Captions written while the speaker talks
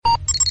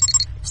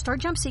Start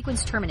jump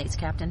sequence terminates,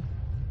 Captain.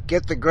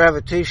 Get the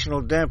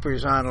gravitational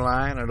dampers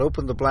online and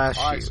open the blast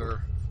shield. Aye,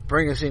 sir.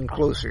 Bring us in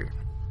closer.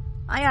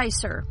 Aye, aye,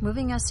 sir.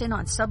 Moving us in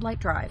on sublight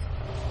drive.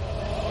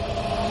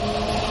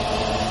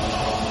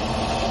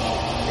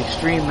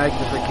 Extreme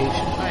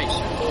magnification. Aye,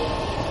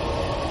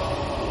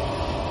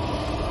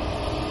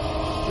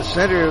 sir. The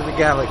center of the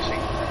galaxy.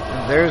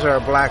 And there's our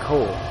black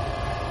hole.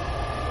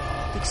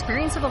 The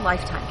experience of a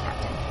lifetime,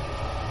 Captain.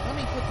 Let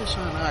me put this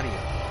on audio.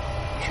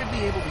 You should be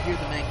able to hear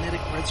the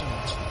magnetic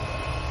resonance.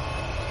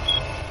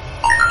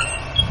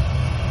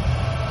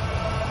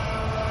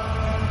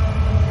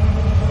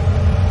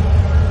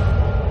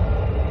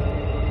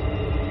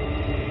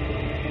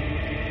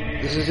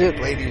 This is it,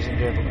 ladies and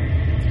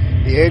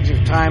gentlemen. The edge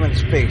of time and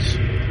space,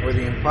 where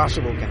the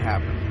impossible can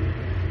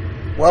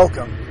happen.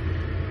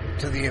 Welcome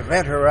to the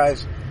event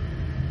horizon.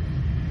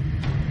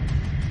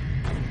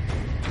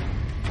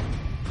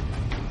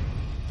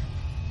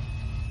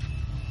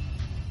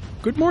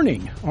 Good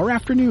morning, or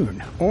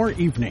afternoon, or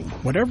evening,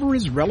 whatever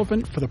is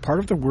relevant for the part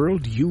of the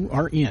world you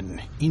are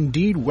in.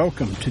 Indeed,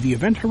 welcome to the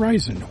event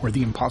horizon where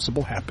the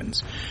impossible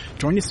happens.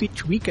 Join us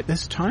each week at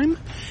this time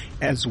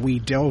as we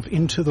delve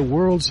into the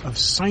worlds of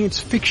science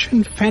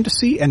fiction,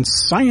 fantasy, and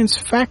science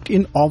fact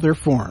in all their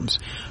forms.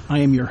 I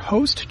am your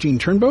host, Gene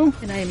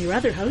Turnbow. And I am your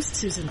other host,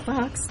 Susan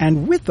Fox.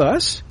 And with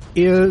us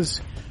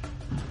is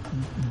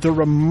the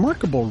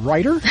remarkable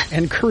writer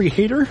and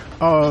creator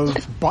of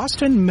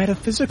Boston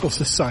Metaphysical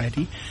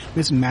Society,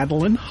 Ms.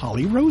 Madeleine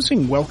Holly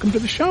Rosing. Welcome to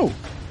the show.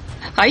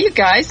 Hi, you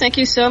guys. Thank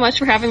you so much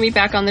for having me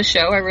back on the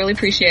show. I really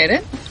appreciate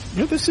it.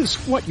 You know, this is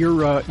what,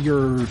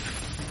 your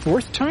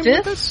fourth time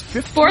with us?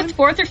 Fourth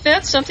or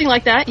fifth, something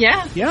like that.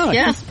 Yeah.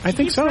 Yeah. I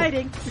think so.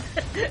 Writing.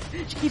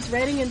 She keeps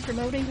writing and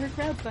promoting her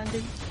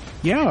crowdfunding.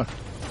 Yeah.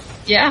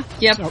 Yeah,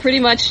 so, pretty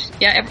much.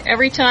 Yeah,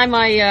 every time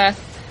I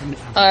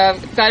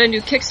got a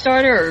new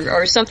Kickstarter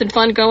or something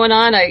fun going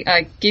on,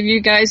 I give you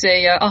guys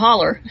a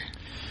holler.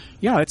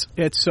 Yeah,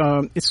 it's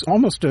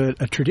almost a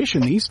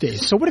tradition these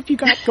days. So what have you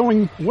got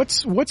going?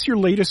 What's your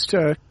latest?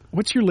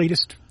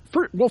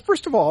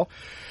 First of all,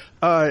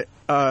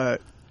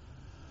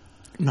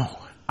 no.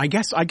 I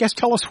guess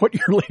tell us what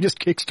your latest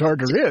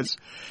Kickstarter is,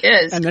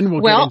 and then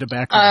we'll get into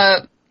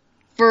background.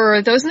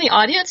 For those in the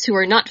audience who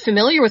are not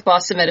familiar with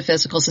Boston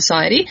Metaphysical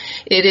Society,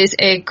 it is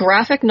a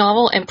graphic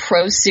novel and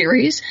prose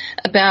series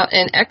about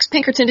an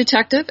ex-Pinkerton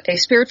detective, a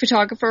spirit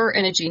photographer,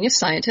 and a genius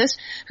scientist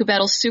who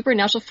battles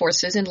supernatural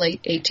forces in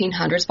late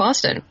 1800s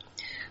Boston.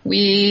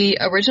 We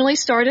originally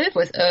started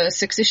with a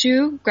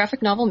 6-issue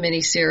graphic novel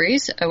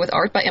miniseries with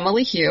art by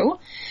Emily Hugh,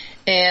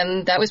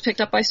 and that was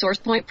picked up by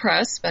SourcePoint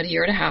Press about a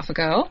year and a half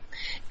ago.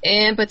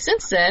 But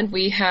since then,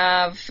 we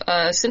have,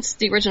 since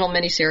the original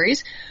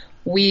miniseries,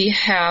 we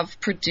have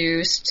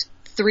produced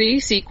 3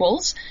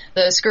 sequels: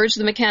 The Scourge of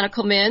the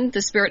Mechanical Men, The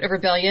Spirit of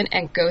Rebellion,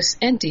 and Ghosts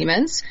and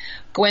Demons.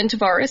 Gwen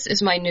Tavares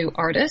is my new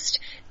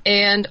artist.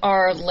 And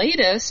our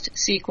latest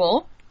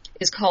sequel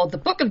is called The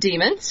Book of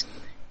Demons,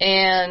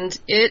 and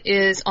it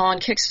is on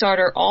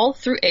Kickstarter all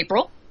through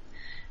April.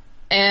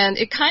 And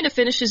it kind of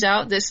finishes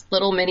out this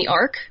little mini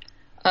arc.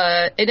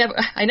 I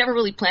never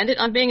really planned it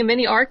on being a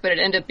mini arc, but it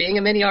ended up being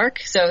a mini arc,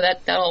 so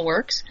that all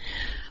works.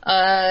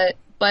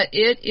 But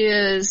it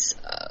is,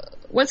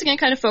 once again,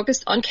 kind of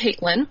focused on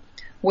Caitlin,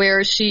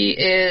 where she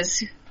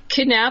is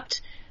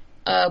kidnapped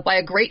by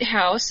a great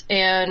house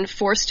and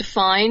forced to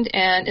find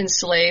and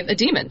enslave a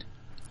demon.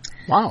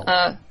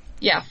 Wow.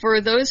 Yeah, for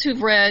those who've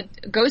read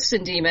Ghosts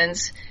and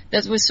Demons,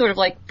 that was sort of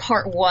like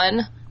part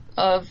 1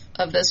 of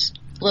this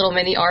little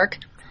mini arc.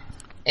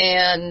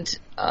 And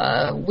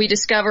we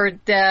discovered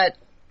that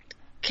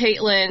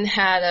Caitlin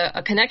had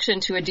a connection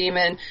to a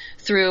demon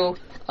through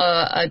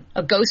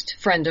a ghost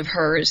friend of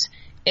hers,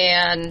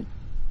 and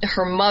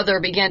her mother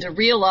began to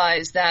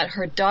realize that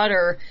her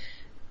daughter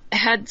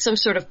had some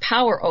sort of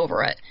power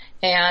over it,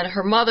 and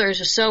her mother is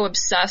just so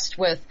obsessed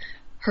with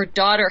her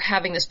daughter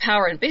having this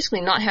power and basically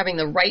not having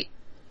the right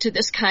to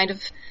this kind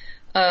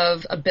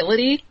of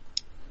ability,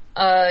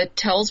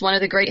 tells one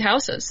of the great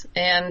houses,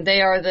 and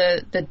they are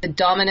the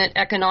dominant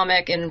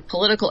economic and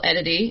political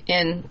entity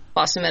in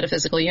Boston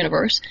Metaphysical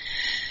Universe.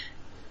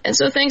 And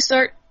so things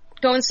start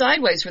going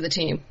sideways for the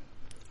team.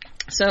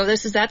 So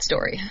this is that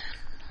story.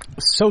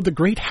 So the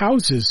great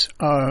houses,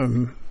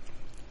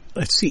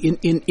 let's see,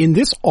 in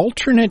this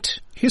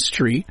alternate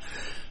history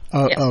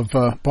Yes.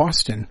 of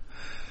Boston,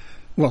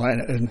 well,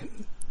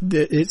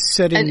 it's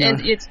set in...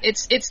 And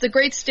it's the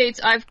great states.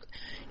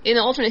 In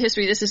the alternate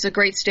history, this is the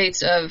great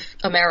states of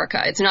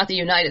America. It's not the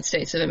United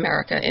States of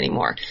America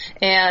anymore.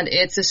 And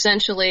it's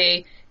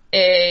essentially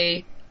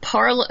the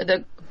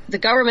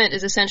government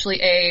is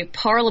essentially a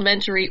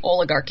parliamentary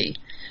oligarchy,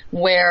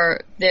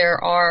 where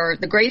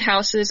the great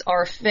houses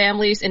are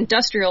families,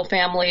 industrial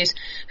families,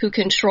 who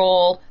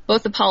control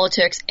both the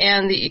politics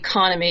and the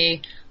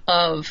economy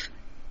of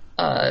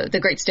the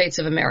great states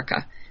of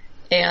America.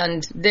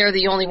 And they're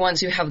the only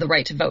ones who have the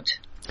right to vote.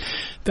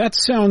 That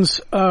sounds...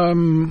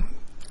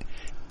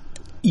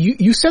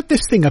 You set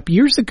this thing up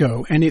years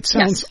ago, and it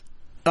sounds,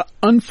 yes.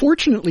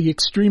 Unfortunately,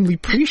 extremely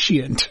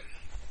prescient.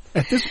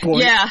 at this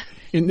point. Yeah.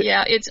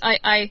 It's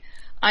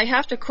I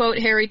have to quote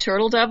Harry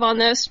Turtledove on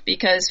this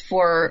because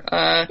for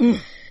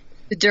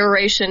the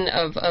duration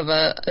of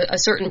a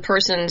certain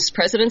person's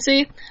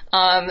presidency,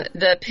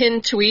 the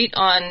pinned tweet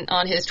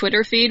on his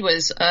Twitter feed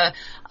was,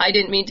 I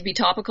didn't mean to be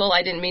topical,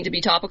 I didn't mean to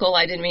be topical,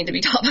 I didn't mean to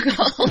be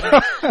topical.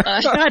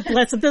 God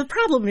bless him. The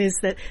problem is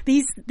that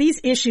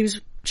these issues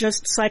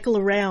just cycle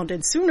around,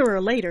 and sooner or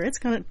later,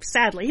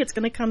 sadly, it's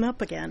going to come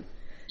up again.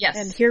 Yes.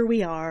 And here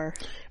we are,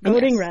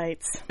 voting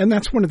rights. And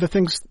that's one of the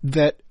things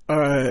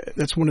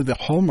that's one of the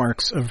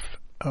hallmarks of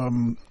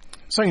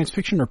science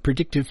fiction or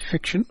predictive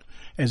fiction,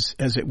 as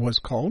it was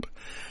called.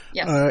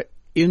 Yes.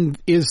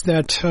 Is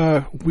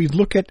that we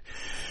look at,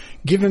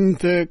 given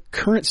the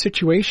current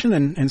situation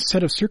and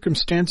set of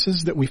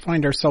circumstances that we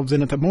find ourselves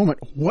in at the moment,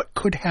 what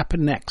could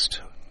happen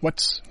next?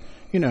 Let's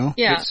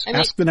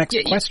ask the next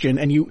question,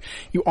 and you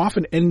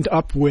often end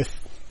up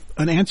with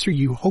an answer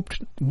you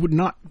hoped would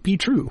not be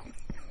true.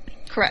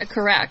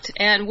 Correct.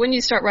 And when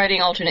you start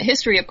writing alternate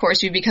history, of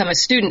course, you become a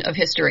student of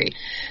history.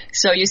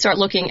 So you start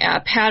looking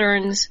at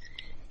patterns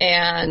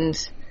and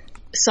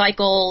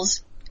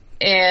cycles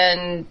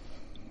and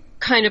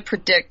kind of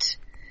predict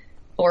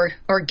or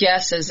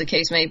guess, as the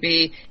case may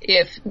be,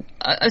 if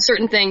a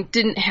certain thing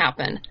didn't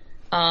happen.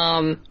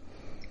 And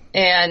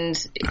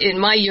in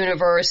my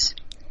universe,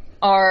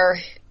 our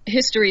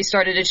history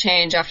started to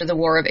change after the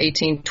War of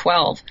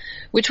 1812,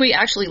 which we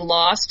actually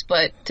lost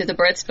to the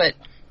Brits, but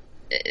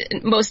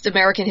most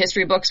American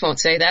history books won't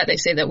say that. They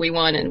say that we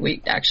won, and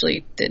we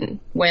actually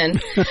didn't win.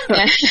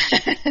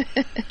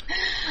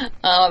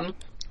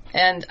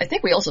 And I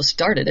think we also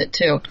started it,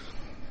 too,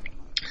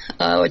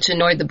 which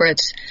annoyed the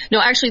Brits. No,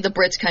 actually, the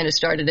Brits kind of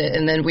started it,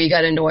 and then we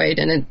got annoyed,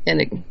 and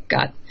it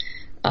got...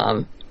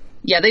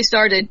 they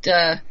started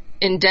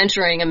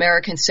indenturing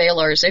American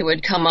sailors. They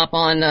would come up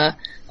on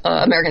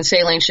American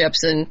sailing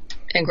ships and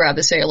grab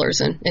the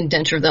sailors and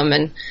indenture them,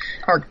 and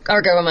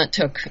our government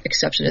took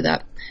exception to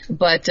that.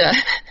 But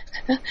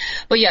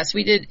yes,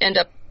 we did end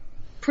up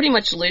pretty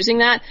much losing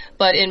that.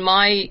 But in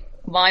my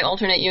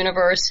alternate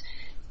universe,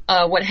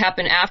 what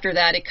happened after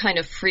that, it kind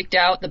of freaked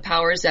out the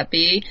powers that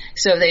be.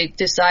 So they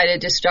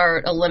decided to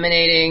start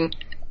eliminating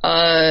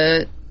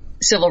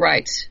civil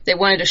rights. They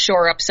wanted to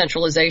shore up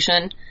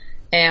centralization,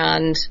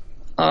 and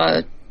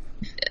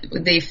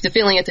the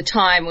feeling at the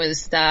time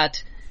was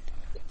that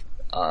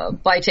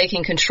by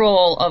taking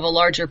control of a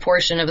larger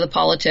portion of the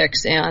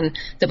politics and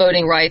the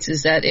voting rights,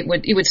 is that it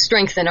would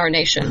strengthen our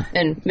nation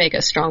and make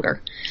us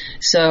stronger.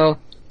 So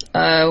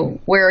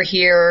we're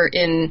here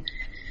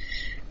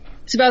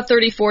it's about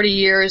 30, 40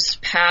 years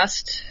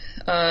past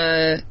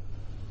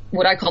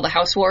what I call the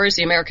House Wars,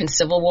 the American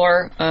Civil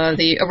War.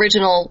 The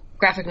original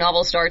graphic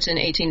novel starts in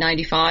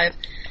 1895,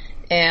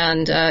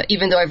 and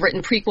even though I've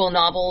written prequel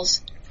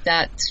novels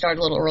that start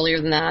a little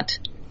earlier than that,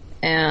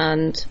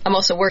 and I'm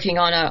also working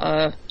on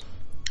a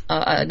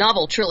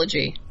novel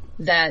trilogy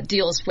that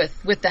deals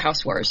with the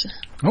House Wars.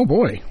 Oh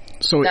boy!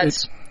 So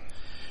that's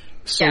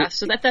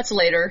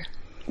later.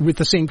 With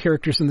the same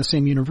characters in the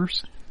same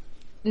universe?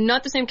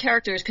 Not the same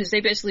characters, because they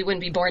basically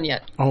wouldn't be born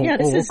yet.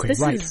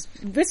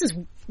 This is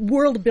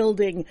world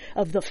building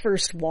of the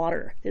first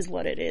water, is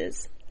what it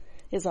is.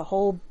 Is a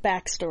whole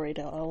backstory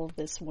to all of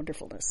this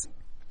wonderfulness.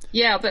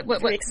 Yeah, but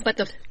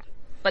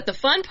the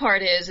fun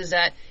part is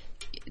that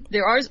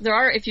there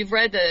are if you've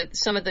read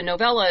some of the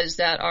novellas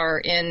that are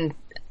in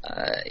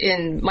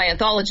my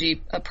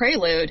anthology, A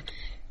Prelude,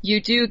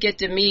 you do get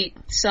to meet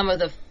some of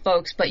the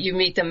folks, but you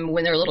meet them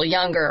when they're a little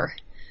younger,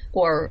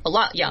 or a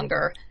lot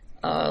younger.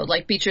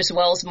 Like Beatrice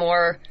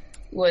Wellsmore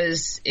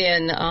was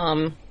in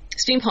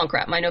Steampunk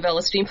Rat, my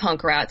novella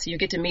Steampunk Rat, so you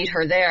get to meet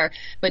her there,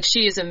 but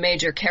she is a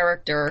major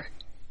character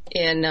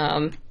in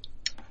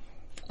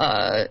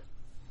the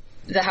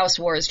House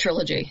Wars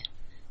trilogy.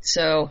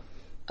 So,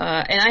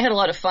 and I had a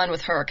lot of fun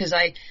with her, because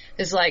I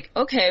was like,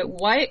 okay,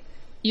 why...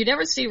 You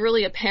never see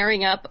really a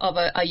pairing up of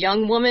a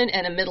young woman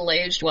and a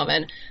middle-aged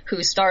woman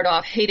who start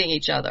off hating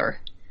each other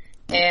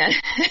and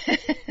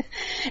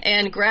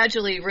and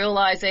gradually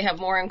realize they have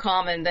more in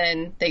common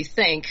than they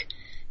think,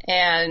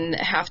 and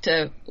have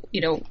to,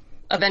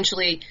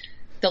 eventually,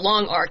 the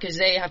long arc is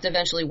they have to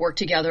eventually work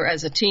together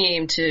as a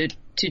team to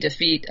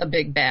defeat a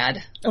big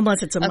bad.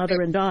 Unless it's a mother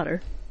and daughter.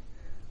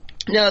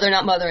 No, they're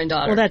not mother and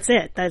daughter. Well, that's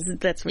it.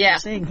 That's what you're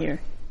saying here.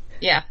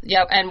 Yeah,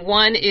 and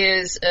one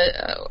is...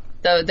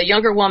 The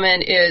younger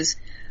woman is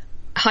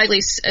a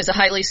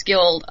highly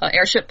skilled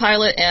airship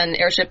pilot and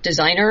airship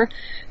designer.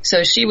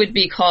 So she would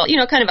be called,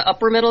 kind of an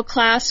upper middle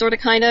class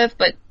kind of,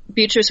 but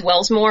Beatrice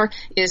Wellsmore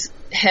is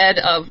head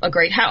of a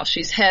great house.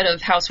 She's head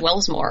of House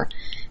Wellsmore,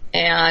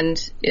 and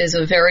is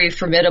a very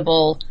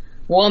formidable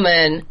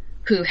woman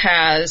who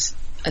has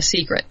a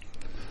secret.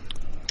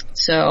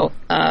 So,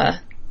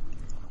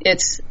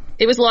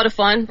 it was a lot of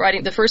fun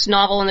writing. The first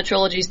novel in the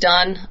trilogy's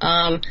done.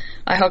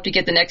 I hope to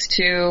get the next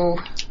two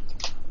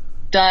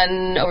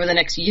done over the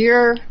next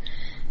year,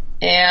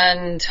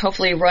 and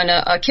hopefully run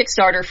a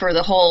Kickstarter for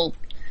the whole.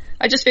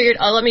 I just figured,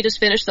 let me just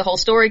finish the whole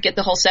story, get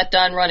the whole set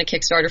done, run a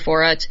Kickstarter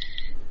for it,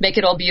 make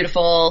it all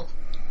beautiful,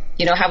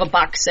 have a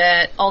box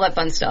set, all that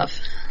fun stuff.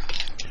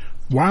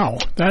 Wow,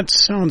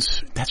 that's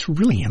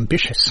really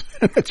ambitious.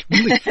 That's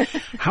really,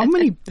 how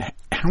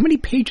many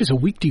pages a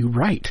week do you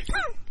write,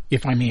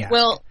 if I may ask?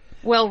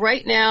 Well,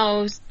 right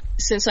now,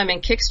 since I'm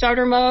in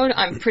Kickstarter mode,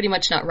 I'm pretty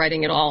much not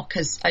writing at all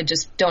because I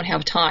just don't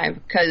have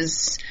time.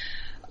 Because,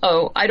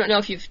 I don't know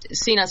if you've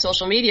seen on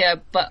social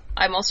media, but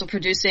I'm also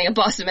producing a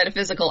Boston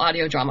Metaphysical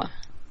audio drama.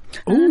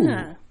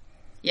 Ooh.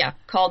 Yeah,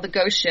 called The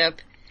Ghost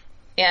Ship.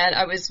 And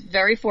I was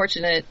very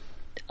fortunate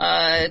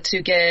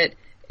to get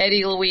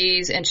Eddie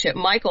Louise and Chip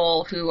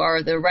Michael, who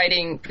are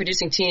the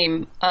producing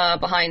team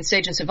behind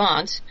Sage and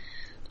Savant.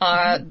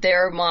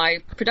 They're my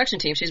production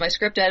team. She's my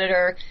script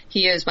editor.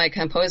 He is my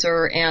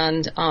composer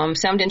and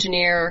sound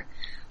engineer.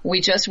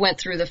 We just went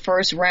through the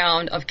first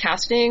round of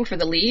casting for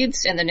the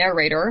leads and the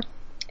narrator.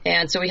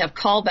 And so we have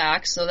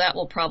callbacks, so that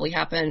will probably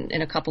happen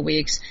in a couple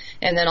weeks.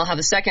 And then I'll have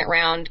a second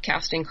round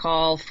casting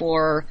call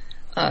for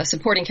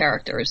supporting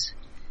characters.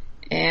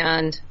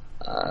 And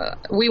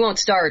we won't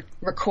start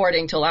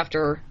recording till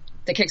after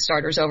the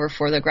Kickstarter's over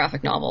for the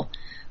graphic novel.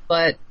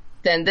 But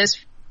then this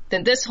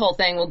whole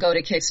thing will go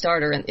to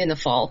Kickstarter in the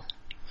fall.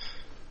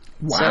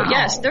 Wow. So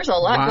yes, there's a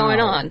lot going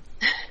on.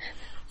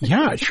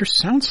 Yeah, it sure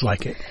sounds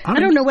like it. I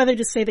don't know whether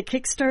to say the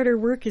Kickstarter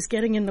work is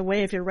getting in the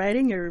way of your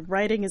writing, or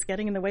writing is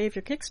getting in the way of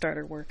your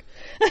Kickstarter work.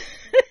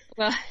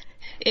 Well,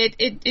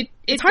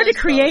 it's hard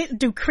to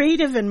do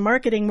creative and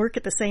marketing work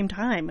at the same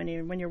time when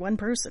you're one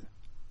person.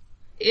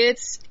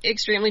 It's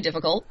extremely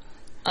difficult.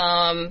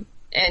 And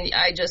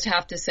I just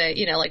have to say,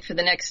 like for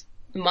the next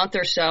month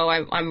or so,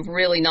 I'm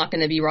really not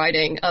going to be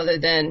writing other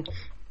than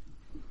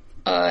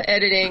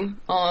editing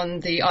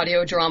on the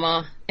audio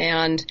drama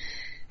and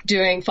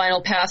doing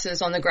final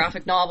passes on the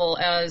graphic novel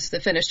as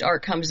the finished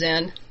art comes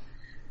in.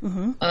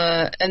 Mm-hmm.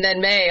 And then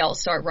May, I'll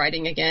start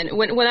writing again.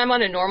 When I'm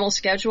on a normal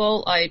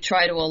schedule, I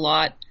try to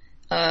allot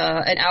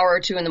an hour or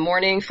two in the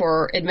morning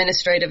for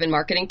administrative and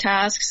marketing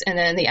tasks, and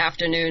then the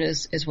afternoon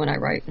is when I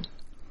write.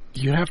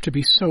 You have to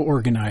be so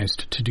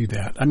organized to do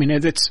that. I mean,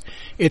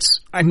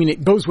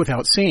 it goes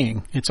without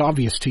saying. It's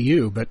obvious to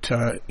you, but,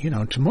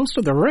 to most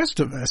of the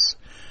rest of us,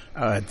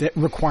 that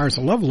requires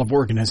a level of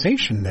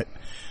organization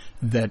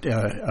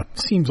that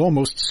seems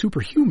almost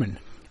superhuman.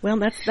 Well,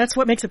 that's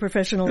what makes a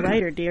professional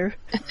writer, dear.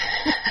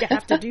 You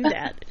have to do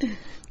that.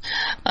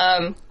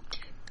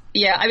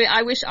 Yeah, I mean,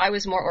 I wish I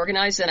was more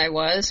organized than I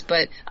was,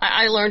 but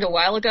I learned a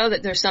while ago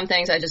that there's some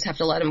things I just have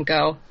to let them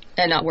go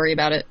and not worry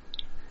about it.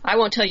 I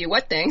won't tell you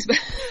what things,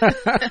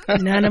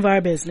 but none of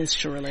our business,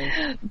 surely.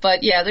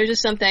 But yeah, there's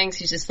just some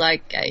things you just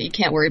you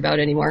can't worry about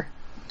anymore,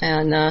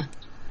 and not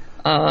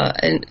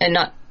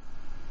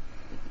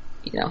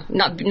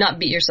not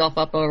beat yourself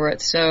up over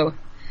it. So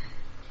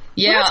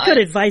yeah, well, that's good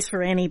advice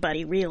for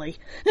anybody, really.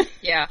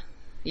 Yeah,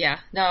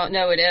 no,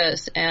 it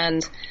is,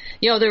 and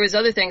there was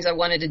other things I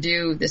wanted to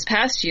do this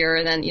past year,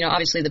 and then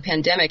obviously the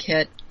pandemic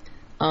hit,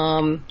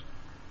 so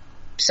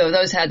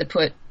those had to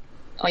put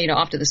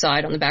off to the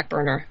side on the back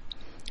burner.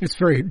 It's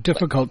very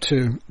difficult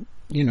to,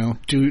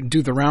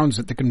 do the rounds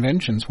at the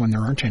conventions when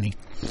there aren't any.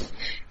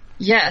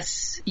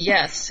 Yes.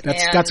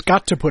 That's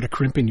got to put a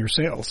crimp in your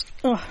sales.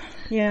 Oh,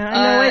 yeah,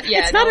 I know.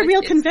 It's not a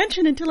real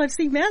convention until I've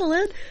seen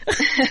Madeleine.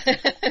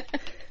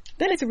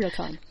 Then it's a real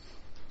con.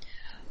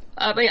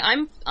 But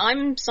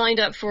I'm signed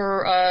up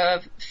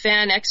for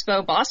Fan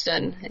Expo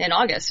Boston in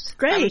August.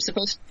 Great.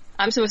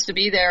 I'm supposed to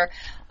be there.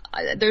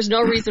 There's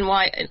no reason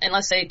why,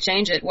 unless they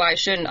change it, why I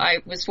shouldn't. I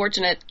was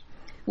fortunate.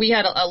 We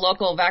had a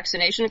local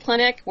vaccination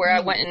clinic where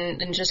I went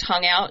and just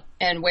hung out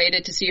and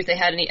waited to see if they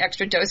had any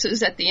extra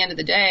doses at the end of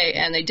the day,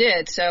 and they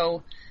did.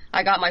 So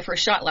I got my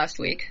first shot last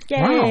week. Yay!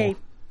 Wow.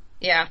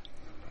 Yeah.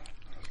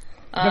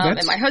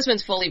 And my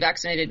husband's fully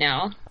vaccinated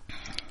now.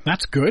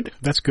 That's good.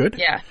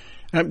 Yeah.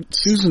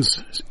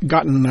 Susan's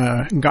gotten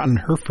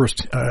her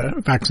first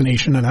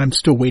vaccination, and I'm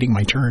still waiting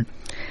my turn.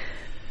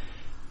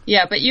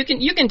 Yeah, but you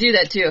can do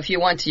that too if you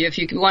want to. If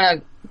you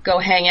want to go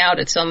hang out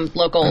at some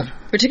local,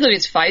 particularly if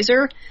it's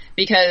Pfizer,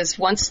 because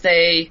once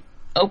they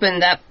open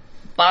that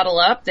bottle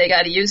up, they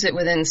got to use it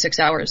within 6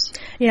 hours.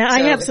 Yeah, so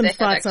I have some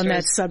thoughts on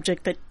that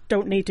subject that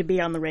don't need to be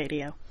on the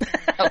radio.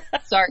 Oh,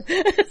 sorry.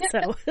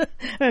 So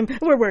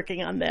we're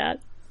working on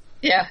that.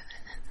 Yeah.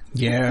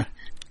 Yeah.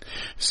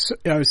 So,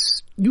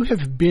 you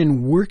have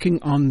been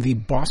working on the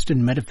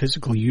Boston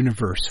Metaphysical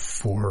universe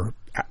for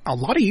a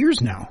lot of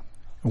years now.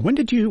 When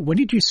did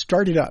you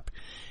start it up?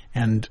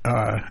 And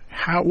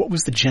what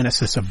was the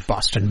genesis of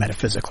Boston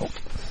Metaphysical?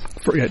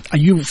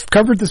 You've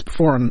covered this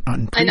before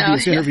on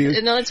previous interviews.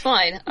 No, it's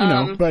fine.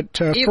 But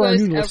it for our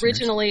new was listeners.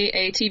 originally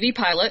a TV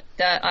pilot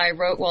that I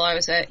wrote while I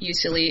was at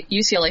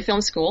UCLA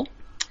Film School,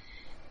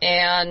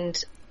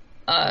 and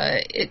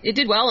it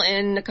did well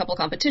in a couple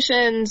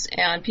competitions,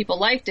 and people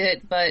liked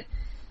it. But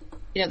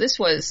this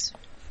was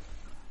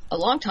a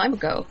long time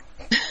ago.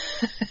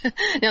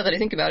 Now that I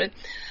think about it.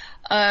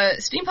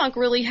 Steampunk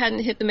really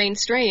hadn't hit the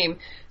mainstream,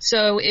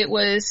 so it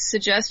was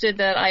suggested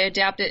that I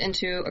adapt it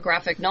into a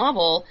graphic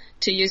novel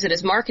to use it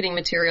as marketing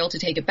material to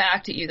take it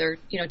back to either,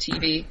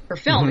 TV or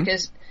film,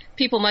 because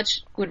people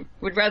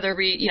would rather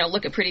read,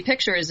 look at pretty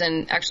pictures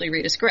than actually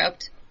read a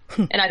script.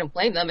 And I don't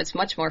blame them. It's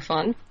much more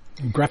fun.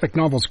 Graphic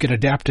novels get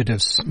adapted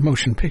as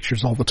motion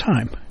pictures all the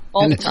time.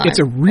 It's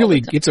a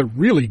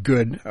really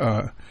good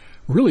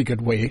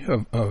way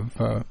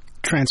of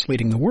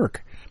translating the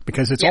work,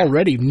 because it's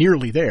already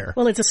nearly there.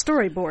 Well, it's a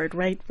storyboard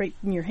right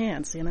in your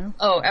hands, you know?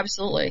 Oh,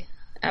 absolutely.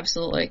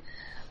 Absolutely.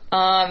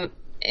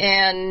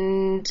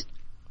 And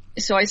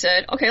so I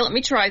said, okay, let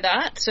me try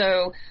that.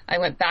 So I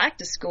went back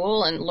to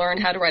school and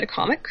learned how to write a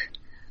comic,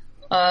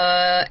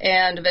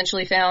 and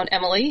eventually found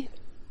Emily,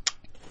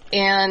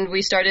 and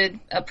we started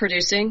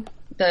producing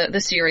the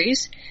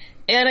series.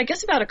 And I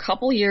guess about a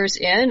couple years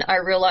in, I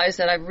realized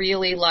that I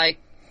really like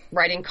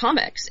writing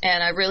comics,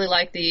 and I really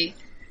like the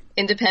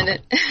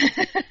independent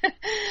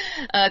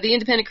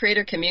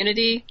creator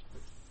community.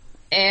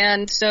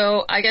 And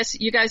so I guess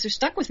you guys are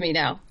stuck with me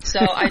now. So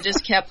I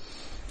just kept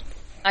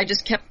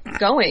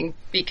going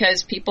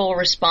because people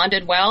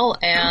responded well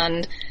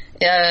and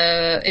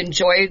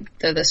enjoyed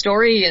the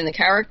story and the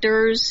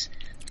characters.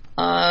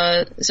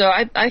 So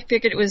I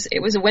figured it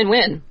was a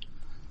win-win.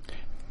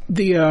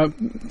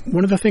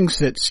 One of the things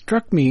that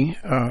struck me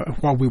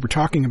while we were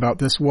talking about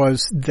this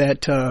was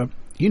that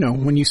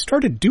when you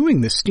started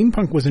doing this,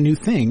 steampunk was a new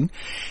thing,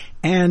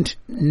 and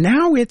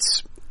now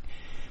it's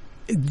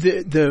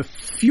the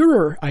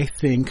furor, I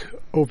think,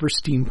 over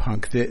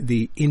steampunk,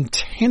 the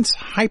intense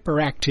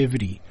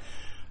hyperactivity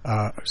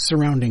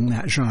surrounding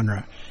that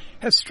genre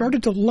has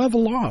started to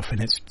level off,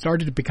 and it's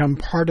started to become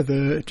part of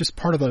the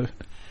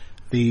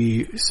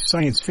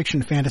science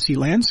fiction fantasy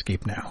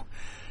landscape now.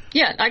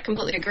 Yeah, I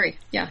completely agree.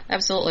 Yeah,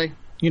 absolutely.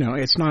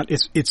 It's not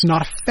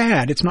a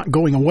fad. It's not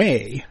going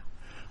away.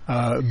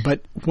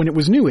 But when it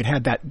was new, it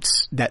had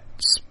that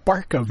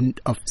spark of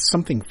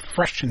something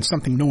fresh and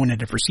something no one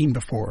had ever seen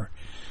before.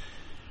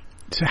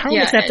 So how?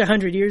 Yeah, except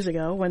 100 years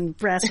ago when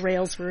brass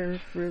rails were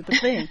the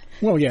thing.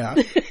 Well, yeah.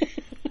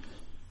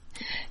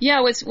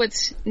 Yeah,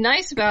 what's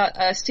nice about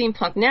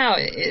steampunk now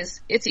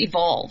is it's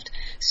evolved.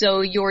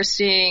 So you're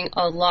seeing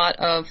a lot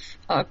of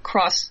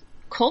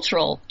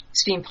cross-cultural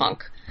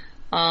steampunk.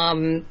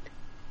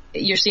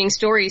 You're seeing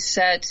stories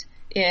set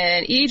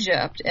in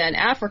Egypt and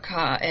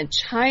Africa and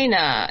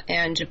China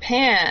and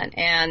Japan,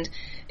 and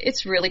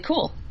it's really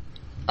cool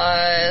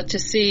to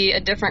see a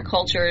different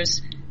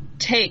culture's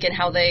take and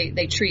how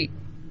they treat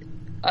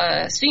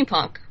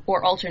steampunk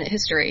or alternate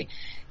history.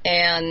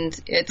 And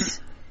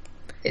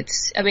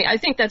I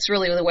think that's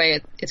really the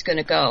way it's going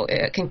to go.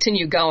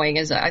 Continue going,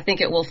 I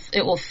think it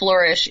will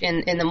flourish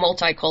in the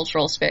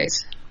multicultural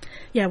space.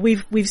 Yeah,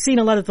 we've seen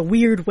a lot of the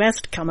Weird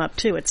West come up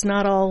too. It's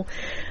not all,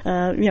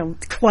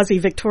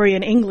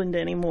 quasi-Victorian England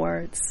anymore.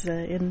 It's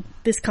in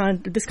this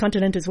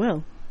continent as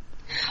well.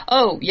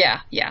 Oh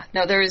yeah.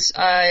 No, there's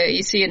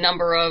you see a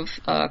number of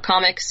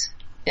comics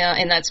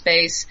in that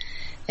space,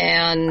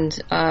 and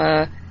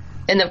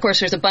of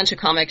course there's a bunch of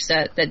comics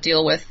that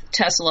deal with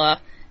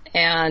Tesla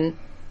and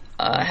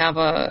have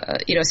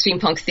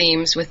steampunk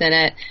themes within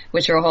it,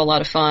 which are a whole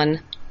lot of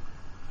fun.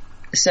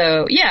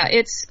 So yeah,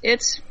 it's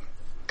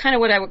kind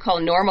of what I would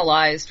call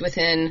normalized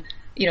within,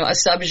 a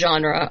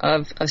subgenre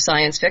of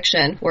science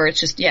fiction, where it's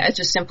just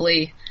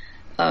simply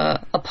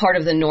a part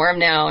of the norm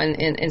now. And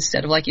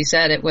instead of, like you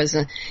said,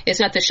 it's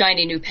not the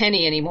shiny new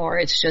penny anymore.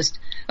 It's just,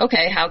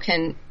 okay, how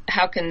can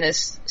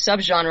this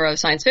subgenre of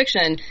science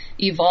fiction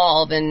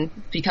evolve and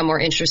become more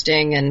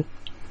interesting and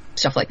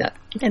stuff like that?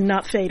 And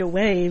not fade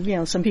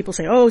away. Some people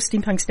say, oh,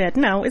 steampunk's dead.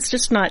 No, it's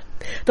just not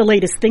the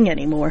latest thing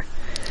anymore.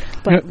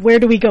 But where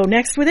do we go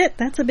next with it?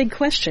 That's a big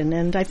question,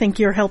 and I think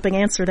you're helping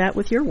answer that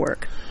with your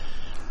work.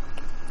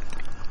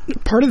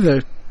 Part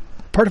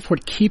of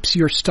what keeps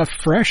your stuff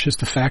fresh is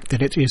the fact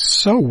that it is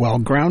so well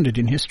grounded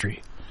in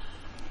history.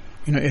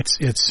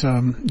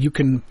 You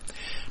can,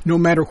 no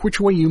matter which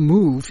way you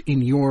move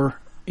in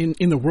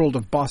the world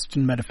of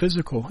Boston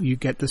Metaphysical, you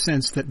get the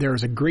sense that there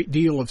is a great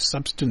deal of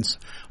substance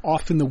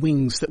off in the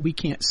wings that we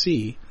can't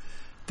see.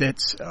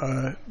 That's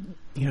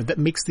that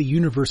makes the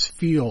universe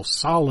feel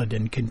solid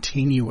and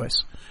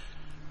continuous.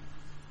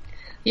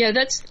 Yeah,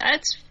 that's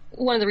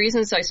one of the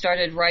reasons I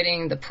started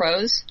writing the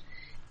prose,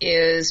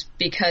 is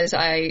because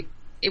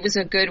it was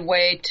a good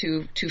way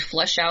to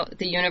flesh out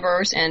the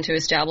universe and to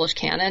establish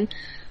canon.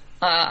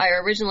 I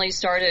originally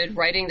started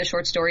writing the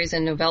short stories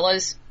and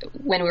novellas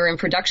when we were in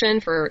production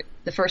for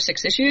the first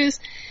 6 issues,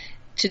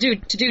 to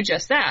do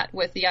just that,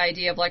 with the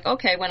idea of like,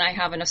 okay, when I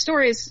have enough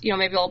stories,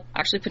 maybe I'll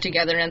actually put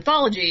together an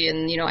anthology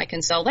and, I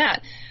can sell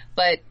that.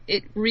 But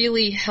it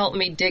really helped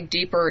me dig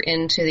deeper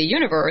into the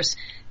universe,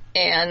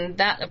 and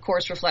that, of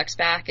course, reflects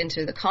back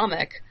into the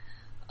comic.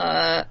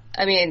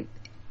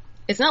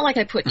 It's not like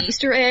I put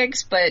Easter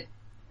eggs, but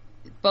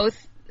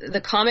both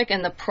the comic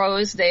and the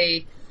prose,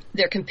 they're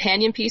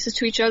companion pieces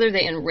to each other.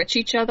 They enrich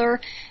each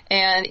other.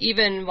 And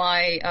even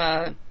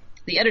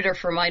the editor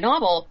for my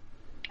novel,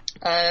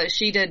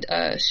 she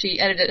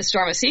edited A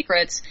Storm of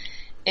Secrets,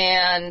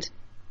 and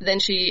then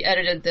she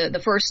edited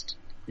the first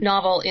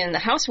novel in the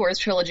House Wars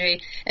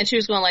trilogy, and she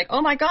was going like,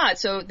 oh my God,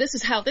 so this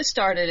is how this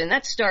started and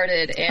that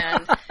started,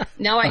 and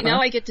now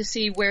I get to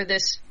see where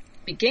this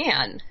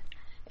began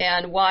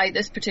and why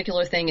this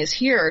particular thing is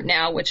here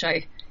now, which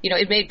I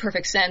it made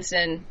perfect sense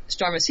in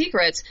Storm of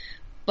Secrets,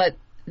 but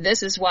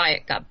this is why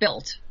it got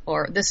built,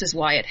 or this is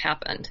why it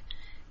happened.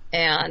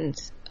 And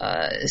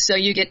so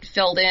you get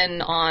filled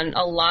in on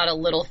a lot of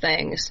little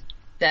things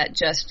that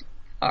just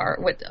are,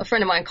 what a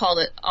friend of mine called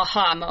it,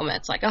 aha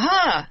moments. Like,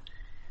 aha!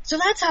 So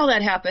that's how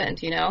that happened,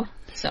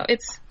 So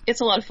it's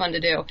a lot of fun to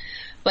do.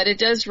 But it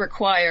does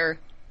require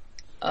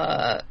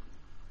a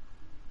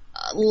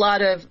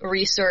lot of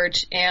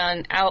research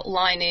and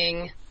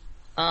outlining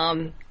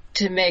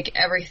to make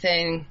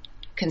everything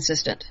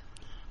consistent.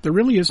 There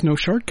really is no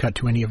shortcut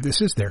to any of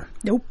this, is there?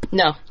 Nope.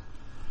 No,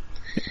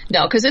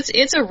 because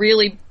it's a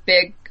really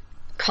big,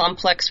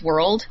 complex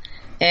world,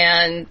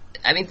 and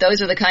I mean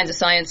those are the kinds of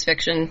science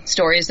fiction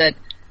stories that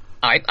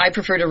I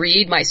prefer to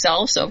read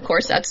myself. So of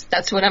course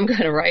that's what I'm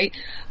going to write.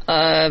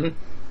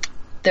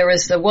 There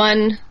was the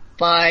one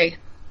by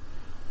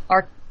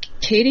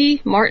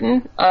Katie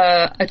Martin.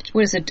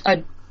 What is it?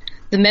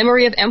 The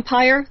Memory of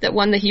Empire that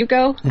won the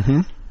Hugo.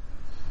 Mm-hmm.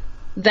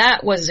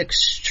 That was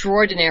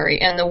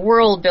extraordinary, and the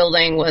world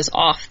building was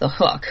off the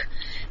hook.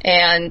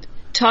 And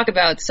talk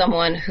about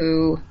someone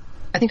who,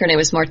 I think her name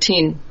was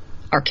Martine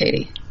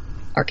Arcady,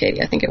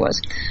 I think it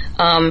was.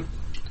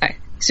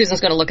 Susan's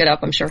going to look it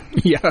up, I'm sure.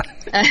 Yeah.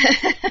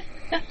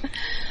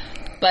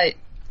 But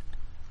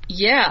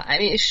yeah, I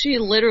mean, she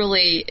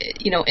literally,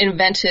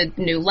 invented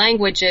new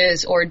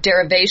languages or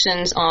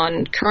derivations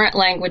on current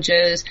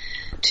languages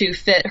to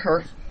fit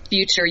her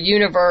future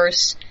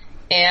universe,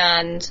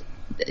 and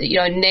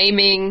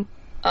naming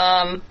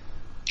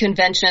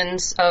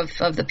conventions of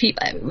the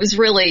people. It was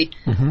really,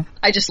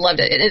 I just loved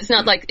it. It's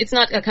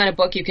not a kind of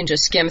book you can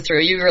just skim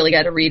through. You really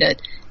got to read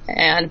it.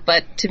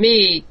 But to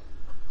me,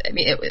 I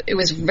mean, it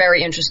was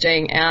very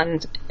interesting,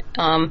 and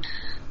I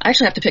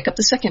actually have to pick up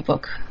the second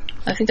book.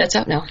 I think that's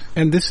out now.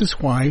 And this is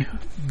why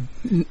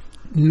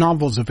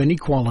novels of any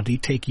quality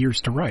take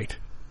years to write.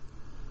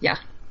 Yeah.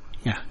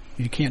 Yeah.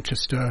 You can't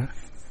just go,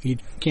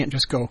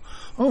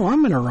 oh,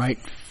 I'm going to write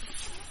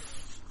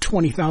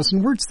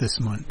 20,000 words this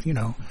month,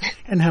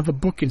 and have a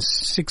book in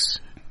 6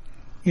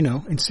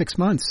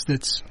 months.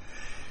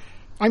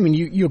 I mean,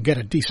 you'll get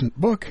a decent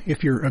book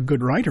if you're a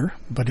good writer,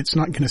 but it's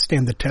not going to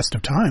stand the test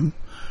of time.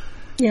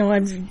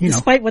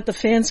 Despite what the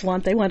fans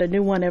want, they want a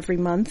new one every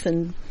month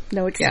and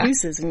no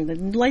excuses,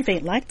 and life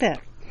ain't like that.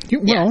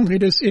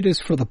 It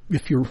is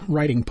if you're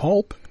writing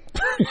pulp.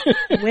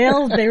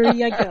 Well, there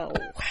you go.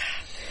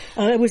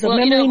 It was a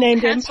memory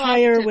named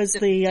Empire. Was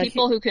the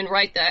people who can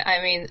write that?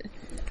 I mean,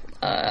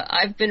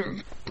 I've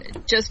been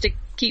just to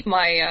keep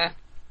my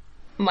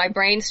my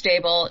brain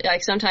stable.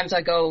 Like sometimes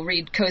I go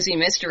read cozy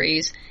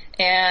mysteries,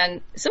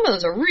 and some of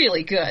those are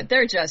really good.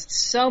 They're just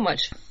so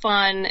much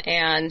fun,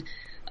 and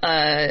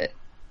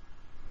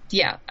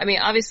yeah. I mean,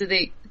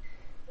 obviously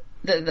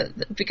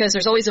the because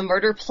there's always a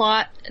murder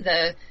plot.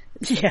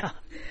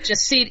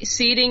 Just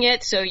seeding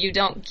it so you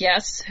don't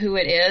guess who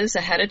it is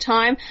ahead of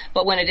time,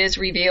 but when it is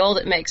revealed,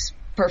 it makes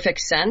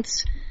perfect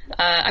sense.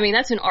 I mean,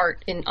 that's an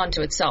art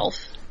unto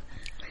itself.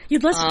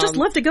 You'd just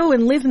love to go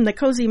and live in the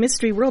cozy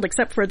mystery world,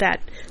 except for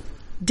that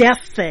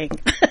death thing.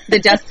 The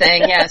death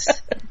thing,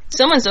 yes.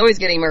 Someone's always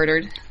getting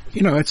murdered.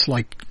 It's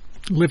like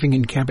living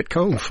in Cabot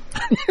Cove.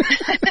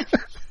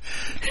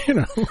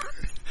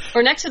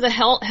 Or next to the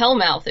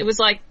Hellmouth. It was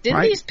like,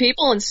 didn't these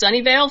people in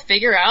Sunnyvale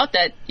figure out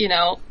that,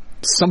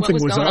 something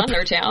what was going up on in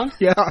their town?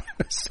 Yeah,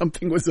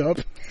 something was up.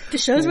 It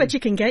shows what you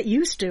can get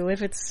used to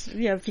if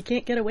you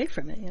can't get away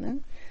from it,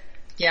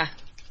 Yeah.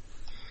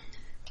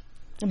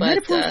 A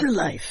metaphor for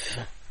life.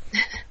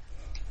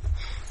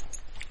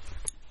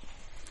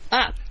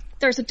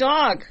 There's a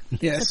dog.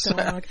 Yes. A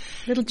dog.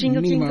 Little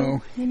jingle Nemo.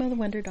 jingle. Nemo the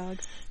Wonder Dog.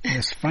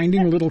 Yes,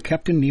 finding little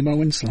Captain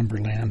Nemo in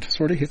Slumberland.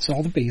 Sort of hits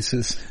all the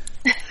bases.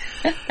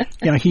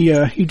 Yeah,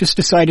 he just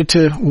decided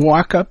to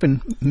walk up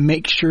and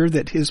make sure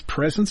that his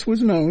presence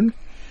was known.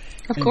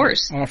 Of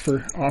course.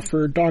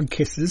 Offer dog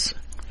kisses.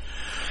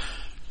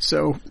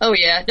 So. Oh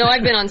yeah, no,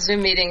 I've been on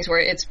Zoom meetings where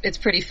it's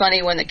pretty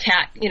funny when the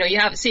cat, you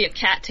see a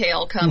cat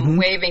tail come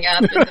waving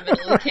up in the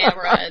middle of the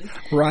camera. And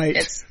right.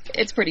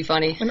 It's pretty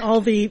funny. When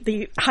all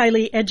the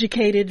highly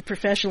educated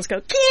professionals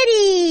go,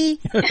 kitty!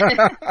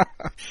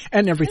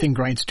 And everything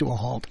grinds to a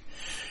halt.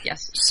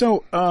 Yes.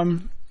 So,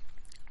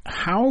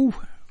 how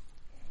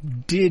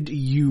did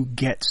you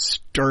get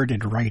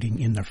started writing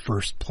in the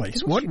first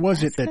place? What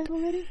was it that?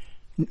 Already?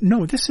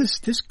 No,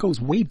 this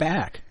goes way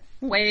back.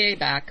 Way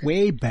back.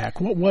 Way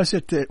back. What was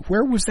it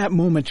where was that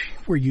moment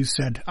where you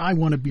said, I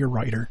want to be a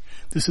writer.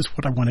 This is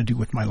what I want to do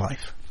with my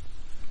life?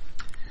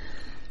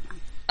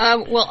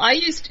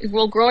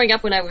 Growing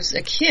up when I was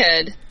a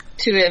kid,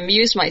 to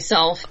amuse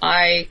myself,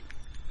 I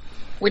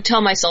would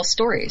tell myself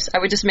stories. I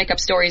would just make up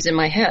stories in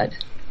my head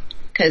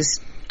because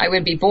I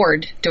would be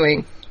bored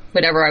doing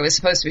whatever I was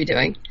supposed to be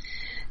doing.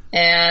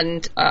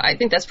 And I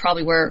think that's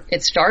probably where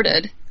it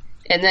started.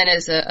 And then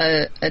as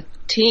a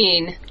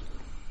teen,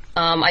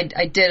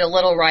 I did a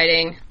little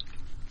writing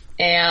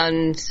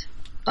and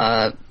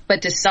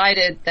but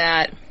decided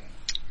that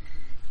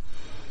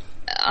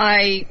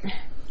I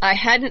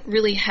hadn't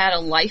really had a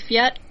life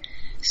yet.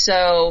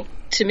 So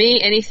to me,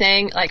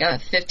 anything like a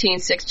 15,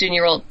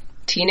 16-year-old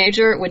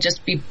teenager would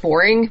just be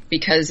boring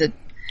because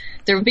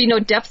there would be no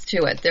depth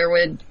to it.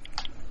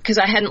 Because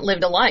I hadn't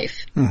lived a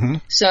life. Mm-hmm.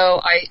 So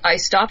I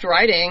stopped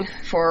writing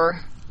for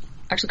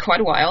actually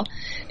quite a while.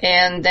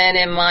 And then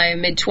in my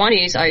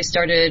mid-20s, I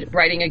started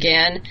writing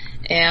again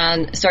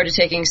and started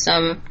taking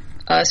some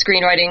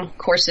screenwriting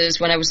courses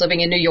when I was living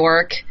in New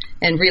York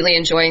and really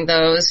enjoying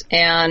those.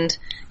 And,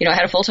 I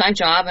had a full-time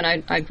job,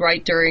 and I'd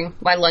write during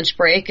my lunch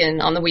break and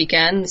on the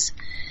weekends.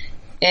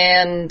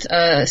 And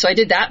so I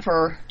did that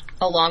for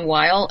a long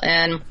while.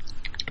 And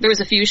there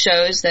was a few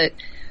shows that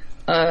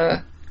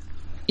I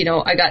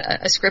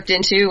got a script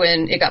into,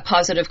 and it got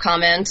positive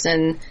comments,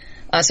 and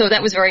so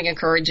that was very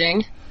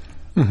encouraging.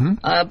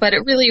 Mm-hmm. But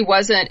it really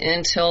wasn't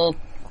until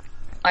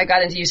I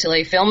got into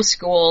UCLA Film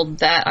School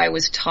that I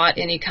was taught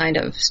any kind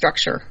of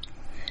structure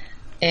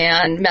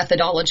and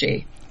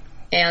methodology.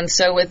 And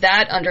so with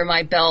that under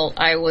my belt,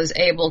 I was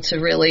able to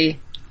really,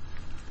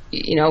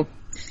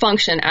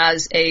 function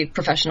as a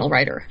professional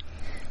writer.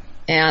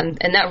 And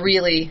that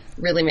really,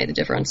 really made a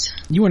difference.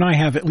 You and I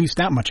have at least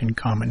that much in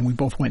common. We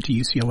both went to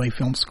UCLA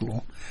Film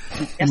School.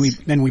 Yes.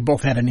 And we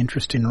both had an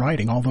interest in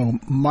writing, although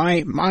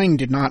mine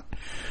did not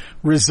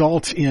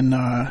result in,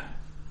 the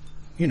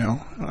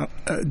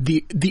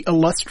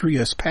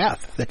illustrious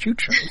path that you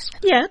chose.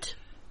 Yet.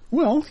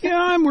 Well,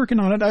 yeah, I'm working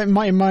on it.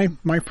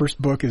 My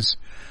first book is,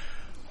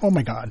 oh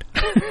my God.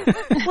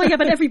 Well, yeah,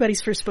 but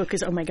everybody's first book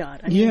is, oh my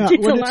God. I mean, yeah,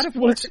 it's a lot of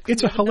work.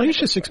 It's a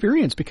hellacious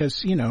experience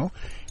because,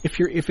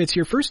 if it's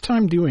your first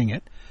time doing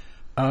it,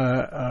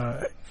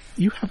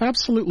 you have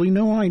absolutely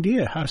no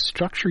idea how to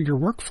structure your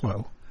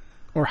workflow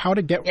or how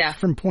to get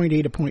from point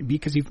A to point B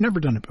because you've never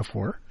done it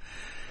before.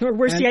 Or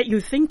worse yet,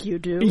 you think you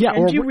do,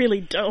 and you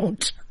really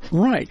don't.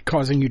 Right,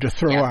 causing you to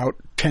throw out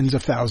tens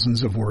of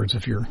thousands of words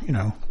if you're,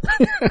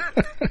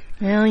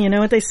 Well, you know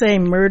what they say,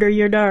 murder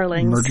your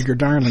darlings. Murder your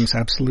darlings,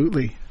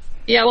 absolutely.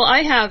 Yeah, well,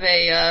 I have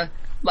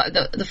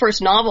the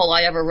first novel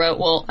I ever wrote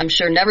will, I'm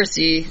sure, never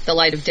see the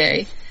light of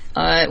day.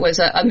 It was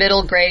a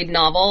middle grade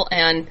novel,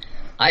 and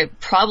I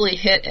probably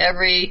hit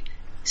every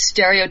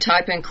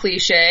stereotype and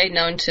cliche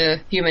known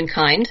to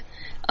humankind.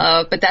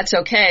 But that's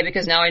okay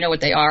because now I know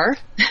what they are.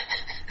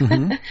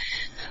 Mm-hmm.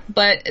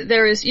 But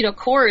there is,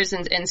 cores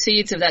and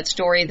seeds of that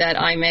story that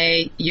I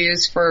may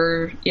use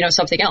for,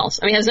 something else.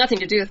 I mean, it has nothing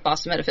to do with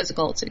Boston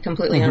Metaphysical. It's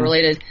completely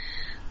unrelated.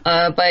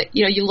 But,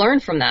 you learn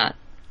from that.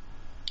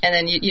 And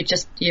then you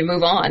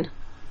move on.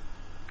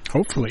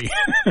 Hopefully.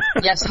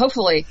 Yes,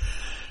 hopefully.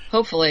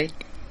 Hopefully.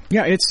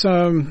 Yeah, it's,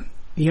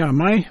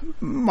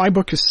 my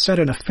book is set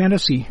in a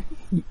fantasy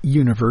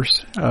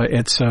universe.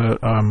 It's,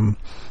 an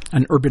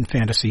urban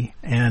fantasy.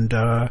 And,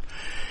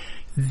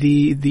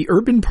 the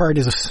urban part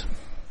is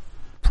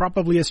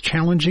probably as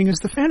challenging as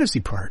the fantasy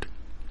part.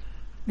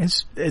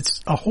 It's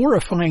a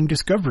horrifying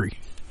discovery.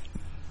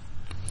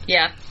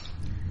 Yeah.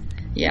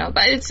 Yeah,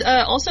 but it's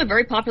also a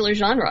very popular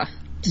genre.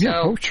 So,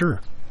 yeah, oh, sure.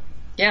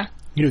 Yeah.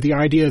 The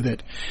idea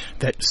that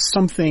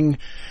something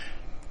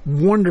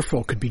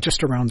wonderful could be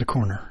just around the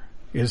corner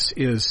is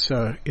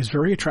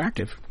very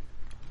attractive.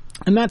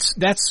 And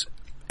that's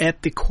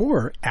at the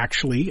core,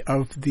 actually,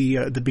 of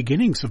the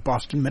beginnings of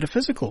Boston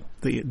Metaphysical.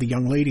 The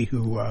young lady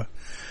who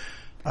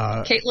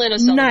Caitlin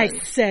O'Sullivan.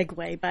 Nice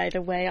segue, by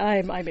the way.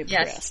 I'm impressed.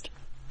 Yes.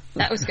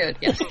 That was good.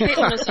 Yes,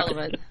 Caitlin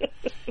O'Sullivan.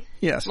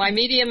 Yes, my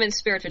medium and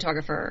spirit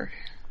photographer.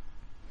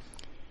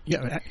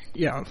 Yeah.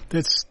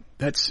 That's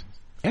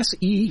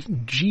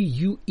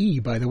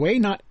SEGUE, by the way,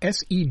 not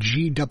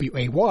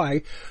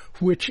SEGWAY,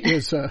 which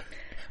is an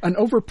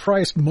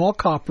overpriced mall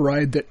cop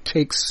ride that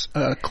takes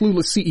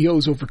clueless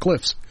CEOs over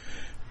cliffs.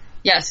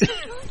 Yes.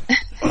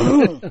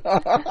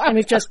 And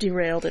we've just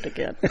derailed it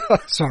again.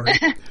 Sorry.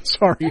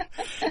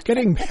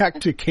 Getting back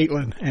to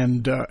Caitlin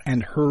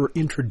and her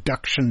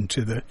introduction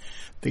to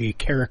the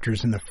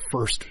characters in the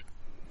first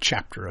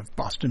chapter of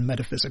Boston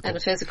Metaphysical.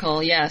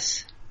 Metaphysical,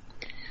 yes.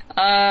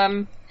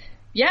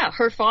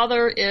 Her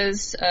father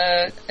is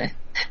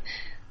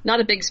not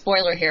a big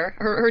spoiler here.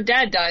 Her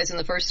dad dies in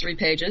the first 3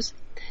 pages,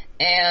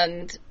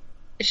 and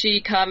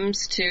she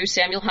comes to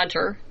Samuel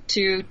Hunter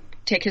to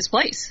take his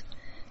place,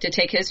 to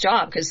take his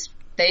job, because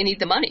they need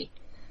the money.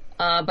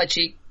 But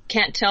she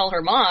can't tell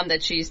her mom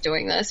that she's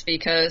doing this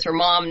because her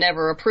mom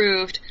never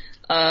approved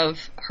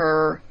of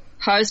her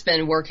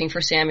husband working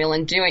for Samuel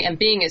and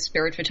being a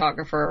spirit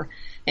photographer.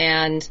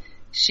 And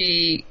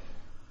she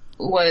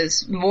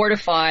was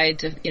mortified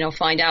to,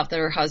 find out that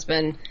her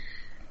husband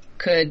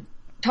could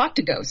talk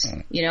to ghosts,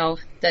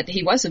 that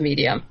he was a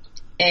medium.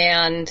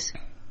 And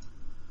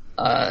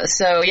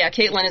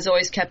Caitlin has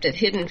always kept it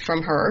hidden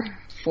from her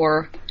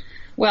for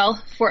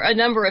a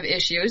number of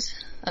issues.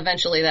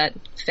 Eventually that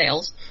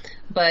fails.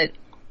 But,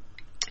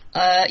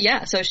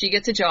 so she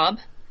gets a job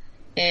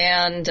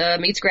and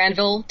meets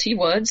Granville T.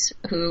 Woods,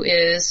 who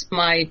is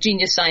my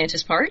genius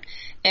scientist part.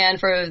 And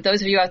for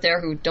those of you out there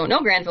who don't know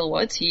Granville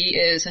Woods, he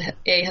is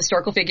a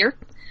historical figure,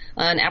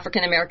 an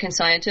African-American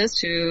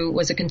scientist who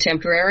was a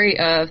contemporary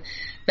of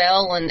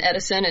Bell and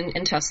Edison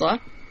and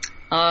Tesla.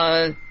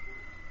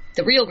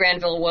 the real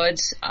Granville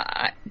Woods.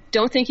 I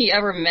don't think he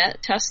ever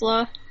met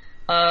Tesla.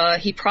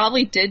 He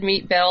probably did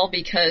meet Bell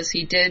because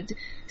he did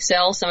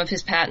sell some of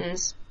his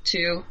patents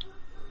to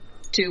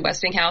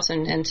Westinghouse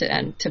and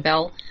to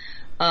Bell.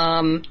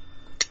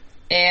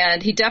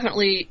 And he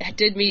definitely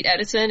did meet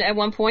Edison at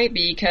one point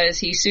because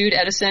he sued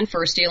Edison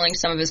for stealing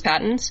some of his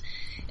patents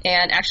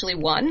and actually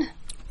won.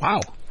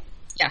 Wow.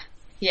 Yeah,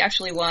 he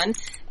actually won.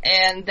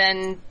 And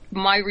then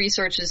my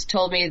research has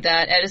told me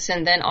that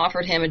Edison then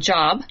offered him a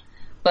job,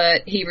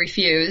 but he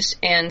refused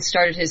and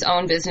started his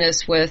own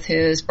business with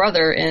his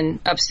brother in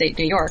upstate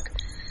New York.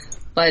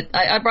 But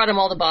I brought them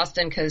all to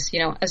Boston because,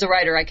 as a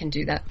writer, I can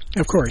do that.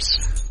 Of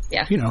course.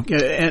 Yeah.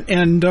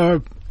 And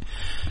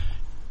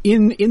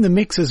in the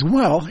mix as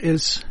well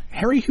is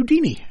Harry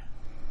Houdini.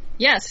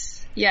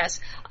 Yes.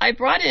 I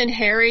brought in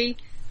Harry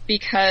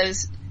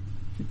because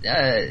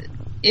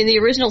in the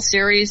original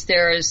series,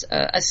 there's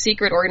a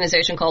secret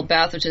organization called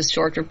Beth, which is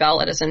short for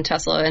Bell, Edison,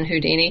 Tesla, and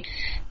Houdini.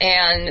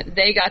 And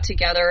they got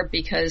together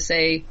because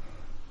they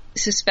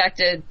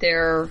suspected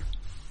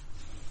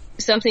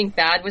something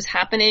bad was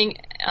happening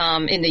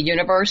in the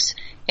universe,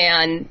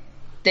 and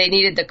they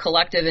needed the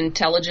collective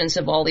intelligence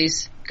of all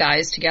these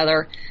guys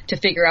together to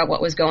figure out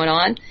what was going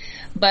on.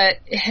 But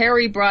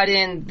Harry brought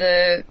in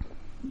the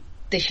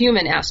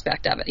human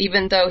aspect of it.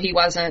 Even though he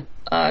wasn't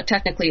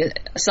technically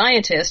a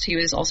scientist, he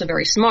was also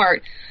very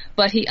smart,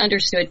 but he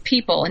understood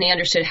people and he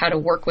understood how to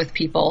work with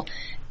people.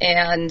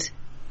 And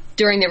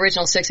during the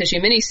original 6-issue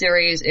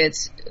miniseries,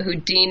 it's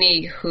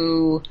Houdini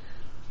who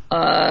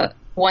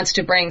wants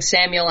to bring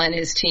Samuel and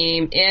his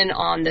team in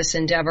on this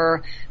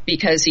endeavor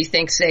because he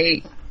thinks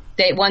they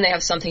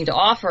have something to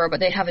offer, but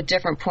they have a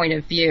different point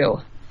of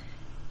view.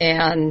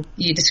 And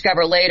you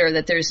discover later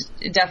that there's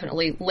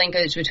definitely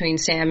linkage between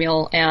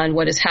Samuel and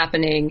what is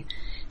happening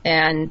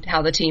and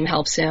how the team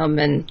helps him,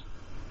 and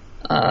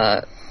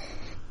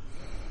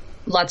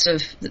lots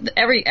of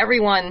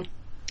everyone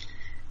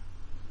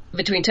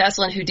between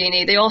Tesla and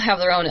Houdini, they all have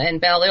their own, and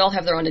Bell, they all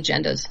have their own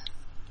agendas.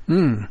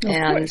 And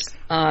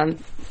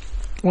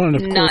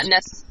not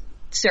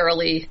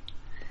necessarily,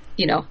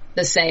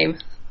 the same.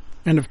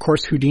 And of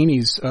course,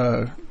 Houdini's,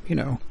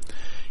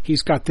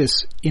 he's got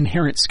this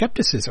inherent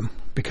skepticism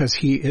because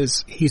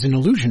he's an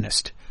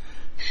illusionist.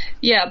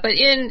 Yeah, but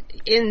in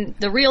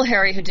the real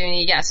Harry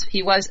Houdini, yes,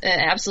 he was an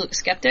absolute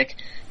skeptic.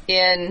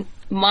 In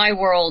my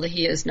world,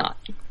 he is not.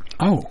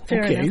 Oh,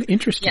 Fair okay, enough.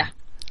 Interesting. Yeah.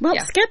 Well,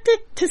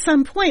 skeptic to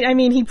some point. I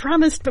mean, he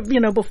promised,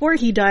 before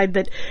he died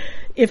that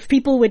if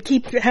people would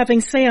keep having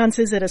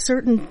seances at a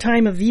certain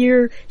time of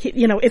year,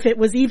 if it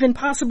was even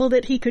possible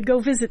that he could go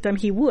visit them,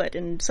 he would.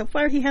 And so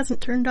far, he hasn't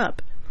turned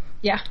up.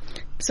 Yeah.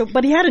 So,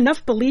 but he had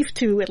enough belief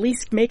to at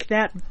least make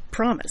that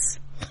promise.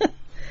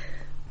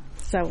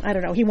 So, I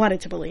don't know. He wanted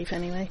to believe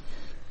anyway.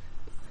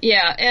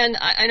 Yeah, and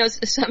I know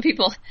some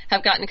people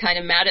have gotten kind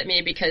of mad at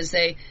me because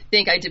they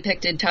think I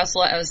depicted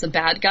Tesla as the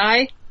bad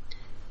guy.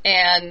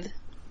 And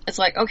it's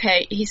like,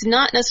 okay, he's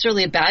not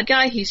necessarily a bad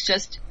guy. He's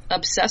just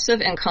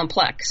obsessive and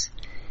complex.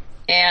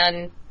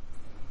 And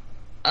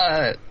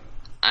I'm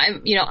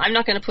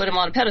not going to put him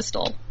on a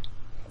pedestal.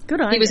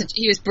 Good on you.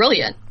 He was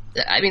brilliant.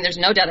 I mean, there's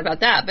no doubt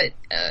about that. But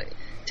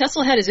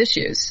Tesla had his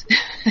issues.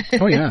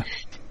 Oh yeah.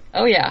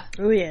 Oh yeah.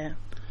 Oh yeah.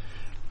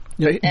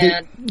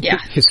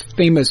 His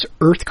famous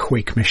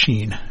earthquake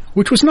machine,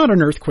 which was not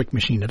an earthquake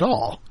machine at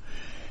all.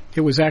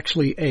 It was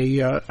actually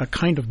a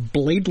kind of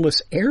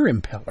bladeless air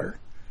impeller.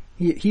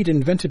 He'd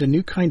invented a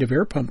new kind of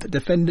air pump that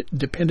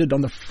depended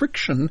on the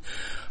friction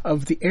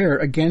of the air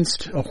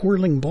against a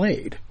whirling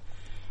blade.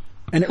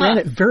 And it ran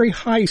at very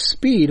high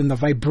speed, and the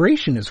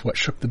vibration is what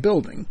shook the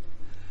building.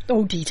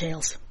 Oh,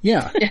 details.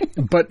 Yeah,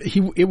 but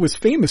it was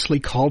famously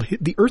called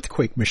the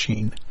earthquake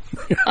machine.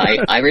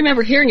 I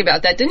remember hearing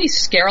about that. Didn't he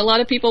scare a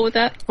lot of people with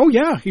that? Oh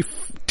yeah, he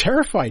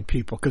terrified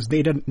people because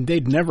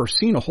they'd never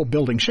seen a whole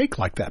building shake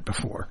like that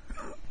before.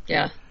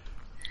 Yeah.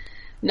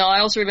 No, I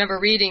also remember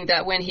reading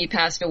that when he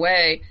passed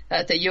away,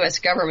 that the U.S.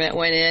 government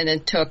went in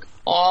and took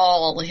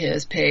all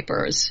his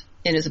papers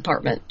in his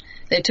apartment.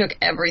 They took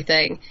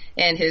everything,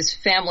 and his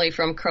family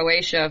from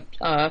Croatia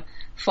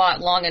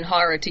fought long and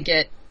hard to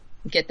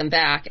get them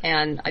back,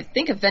 and I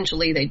think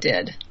eventually they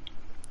did.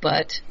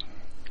 But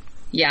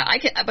yeah, I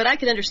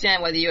could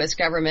understand why the U.S.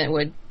 government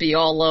would be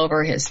all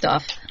over his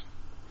stuff.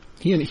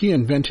 He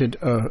invented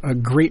a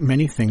great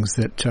many things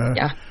that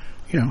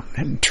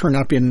turn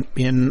up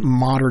in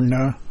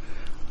modern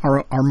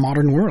our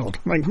modern world.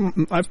 Like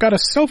I've got a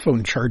cell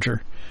phone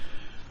charger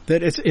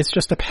that it's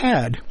just a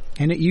pad,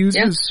 and it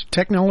uses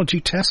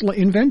technology Tesla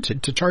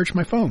invented to charge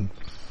my phone.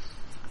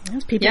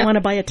 Yes, people want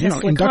to buy a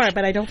Tesla car,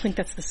 but I don't think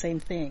that's the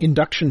same thing.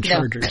 Induction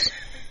chargers.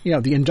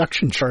 Yeah, the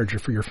induction charger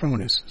for your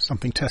phone is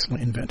something Tesla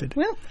invented.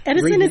 Well,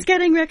 Edison is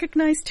getting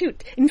recognized too.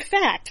 In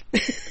fact,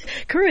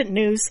 current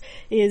news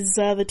is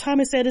the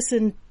Thomas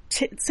Edison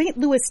St.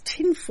 Louis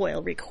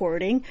tinfoil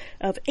recording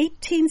of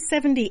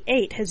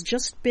 1878 has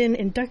just been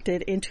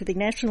inducted into the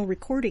National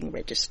Recording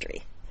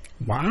Registry.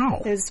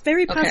 Wow. It's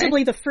very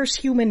possibly the first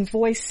human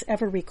voice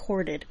ever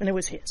recorded, and it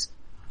was his.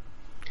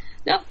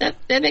 No,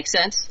 that makes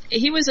sense.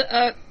 He was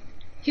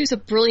He was a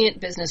brilliant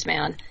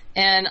businessman,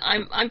 and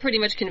I'm pretty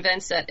much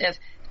convinced that if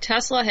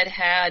Tesla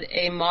had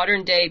a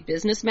modern day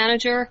business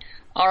manager,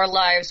 our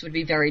lives would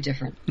be very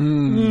different.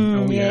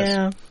 Oh, yes.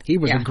 Yeah. He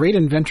was a great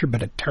inventor,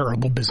 but a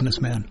terrible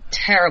businessman.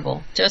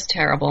 Terrible. Just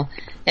terrible.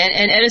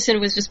 And Edison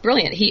was just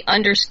brilliant. He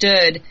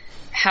understood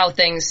how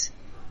things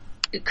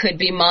could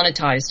be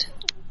monetized.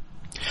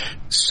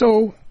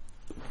 So,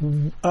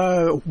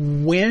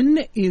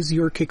 when is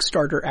your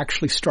Kickstarter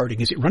actually starting?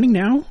 Is it running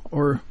now,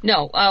 or?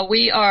 No,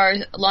 we are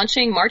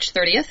launching March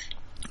 30th.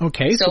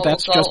 Okay, so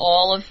that's we'll go just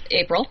all of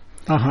April.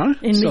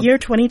 In the year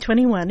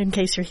 2021, in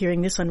case you're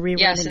hearing this on rerun.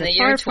 Yes, in the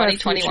year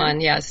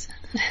 2021, yes.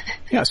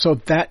 Yeah, so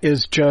that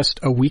is just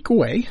a week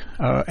away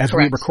as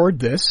we record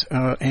this.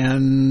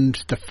 And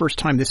the first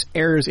time this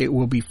airs, it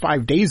will be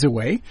 5 days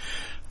away.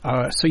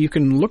 So you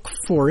can look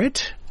for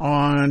it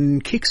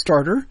on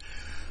Kickstarter.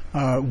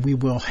 We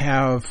will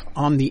have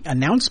on the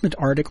announcement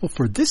article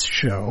for this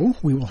show,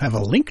 we will have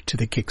a link to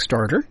the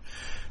Kickstarter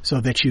so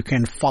that you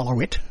can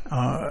follow it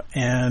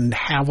and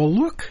have a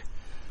look.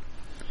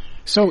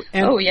 So,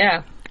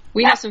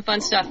 we have some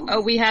fun stuff.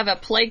 Oh, we have a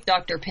Plague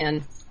Doctor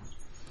pin.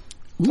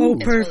 Ooh,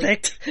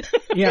 perfect.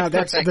 Really, yeah,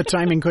 that's perfect. The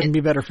timing couldn't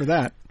be better for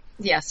that.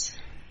 Yes.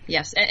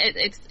 The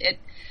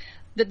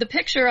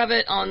picture of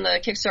it on the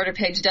Kickstarter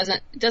page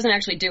doesn't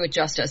actually do it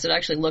justice. It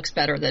actually looks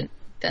better than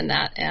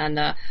that. And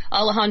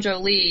Alejandro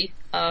Lee,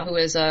 who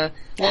is a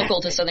local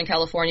to Southern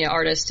California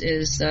artist,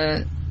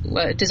 designed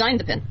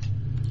the pin.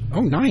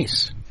 Oh,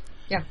 nice.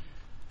 Yeah.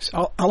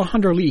 So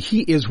Alejandro Lee,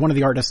 he is one of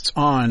the artists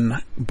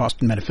on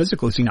Boston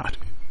Metaphysical, is he not?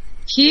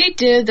 He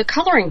did the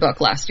coloring book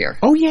last year.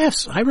 Oh,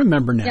 yes. I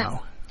remember now. Yeah,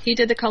 he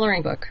did the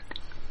coloring book.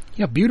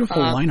 Yeah,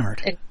 beautiful line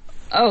art.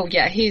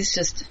 He's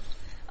just...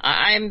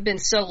 I've been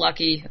so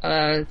lucky.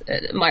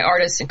 My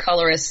artists and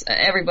colorists,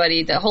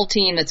 everybody, the whole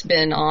team that's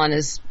been on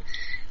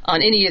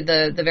any of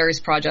the various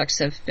projects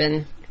have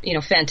been,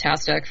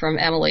 fantastic, from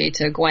Emily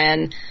to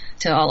Gwen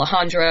to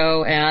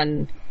Alejandro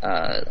and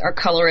our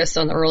colorists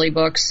on the early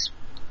books,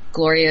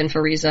 Gloria and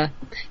Fariza.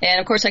 And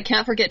of course I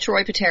can't forget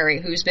Troy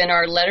Pateri, who's been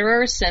our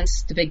letterer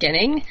since the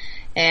beginning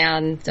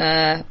and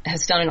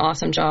has done an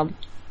awesome job.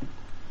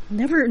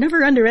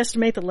 Never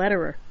underestimate the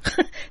letterer.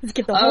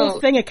 Get the whole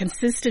thing a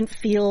consistent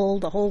feel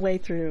the whole way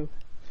through.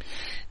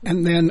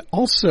 And then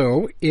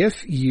also,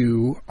 if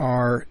you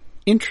are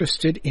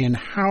interested in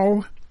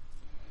how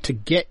to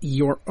get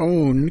your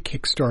own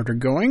Kickstarter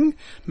going,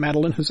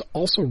 Madeleine has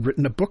also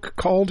written a book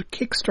called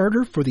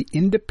Kickstarter for the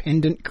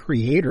Independent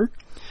Creator,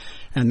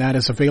 and that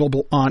is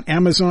available on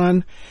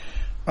Amazon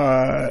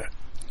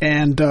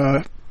and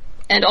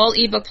all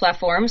ebook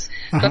platforms.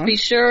 But be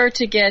sure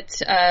to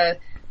get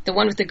the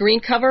one with the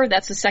green cover.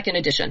 That's the second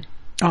edition.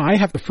 Oh, I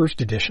have the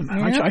first edition.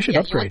 I should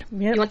upgrade.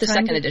 You want the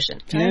second edition?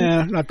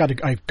 Yeah, I've got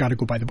to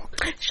go buy the book.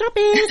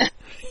 Shopping.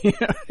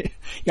 Yeah.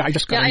 I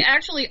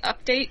actually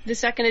update the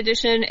second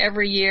edition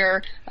every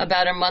year,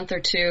 about a month or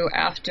two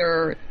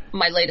after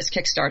my latest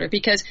Kickstarter,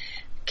 because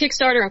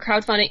Kickstarter and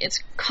crowdfunding,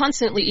 it's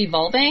constantly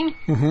evolving.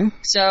 Mm-hmm.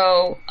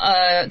 So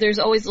there's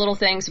always little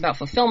things about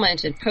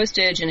fulfillment and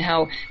postage and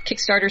how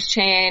Kickstarters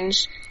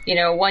change.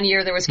 1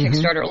 year there was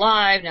Kickstarter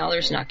Live, now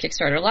there's not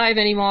Kickstarter Live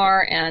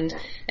anymore, and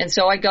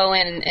so I go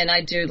in and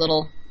I do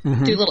little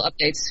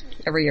updates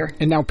every year.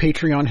 And now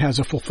Patreon has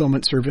a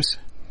fulfillment service,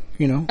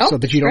 so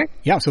that you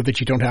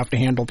don't have to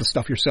handle the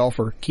stuff yourself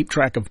or keep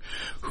track of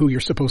who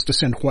you're supposed to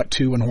send what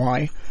to and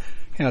why.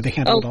 They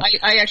handle it all.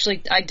 I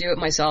do it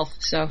myself.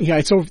 So yeah,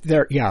 it's over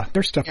there. Yeah,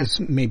 their stuff is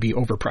maybe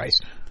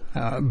overpriced,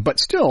 but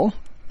still,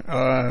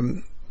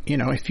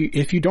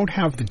 if you don't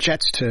have the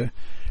jets to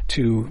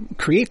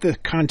create the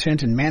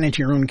content and manage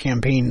your own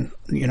campaign,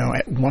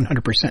 at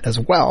 100% as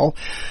well,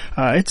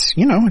 it's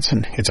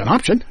an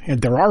option.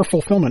 And there are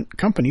fulfillment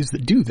companies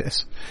that do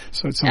this,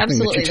 so it's something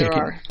that you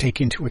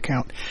take into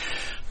account.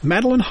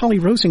 Madeleine Holly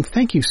Rosing,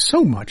 thank you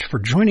so much for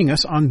joining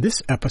us on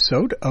this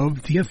episode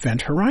of The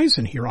Event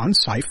Horizon here on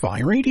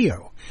Sci-Fi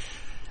Radio.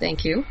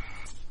 Thank you.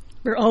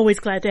 We're always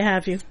glad to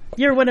have you.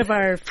 You're one of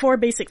our 4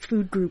 basic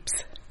food groups.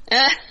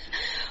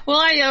 Well,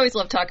 I always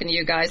love talking to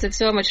you guys. It's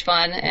so much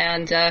fun,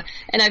 and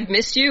I've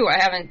missed you.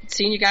 I haven't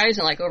seen you guys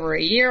in over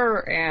a year,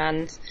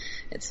 and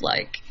it's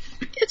fun.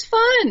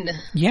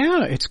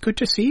 Yeah, it's good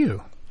to see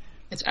you.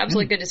 It's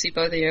absolutely good to see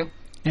both of you.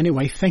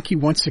 Anyway, thank you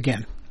once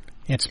again.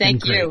 It's been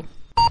great. Thank you.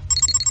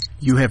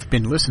 You have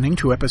been listening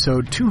to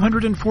episode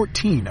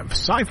 214 of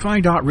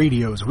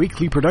Sci-Fi.Radio's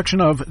weekly production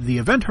of The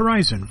Event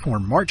Horizon for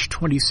March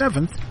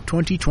 27th,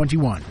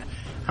 2021.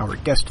 Our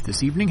guest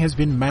this evening has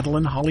been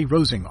Madeleine Holly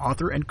Rosing,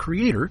 author and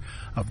creator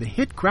of the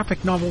hit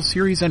graphic novel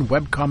series and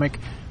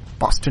webcomic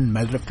Boston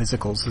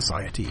Metaphysical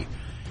Society.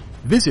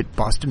 Visit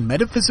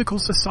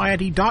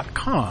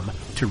BostonMetaphysicalSociety.com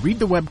to read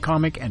the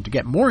webcomic and to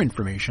get more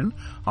information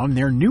on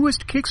their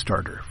newest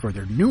Kickstarter for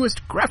their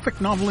newest graphic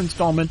novel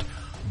installment,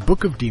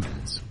 Book of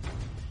Demons.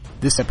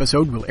 This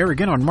episode will air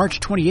again on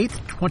March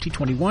 28th,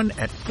 2021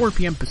 at 4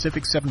 p.m.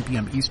 Pacific, 7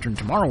 p.m. Eastern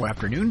tomorrow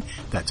afternoon,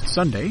 that's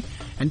Sunday,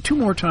 and 2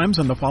 more times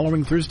on the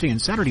following Thursday and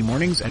Saturday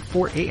mornings at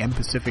 4 a.m.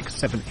 Pacific,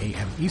 7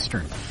 a.m.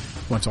 Eastern.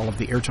 Once all of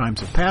the airtimes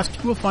have passed,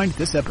 you will find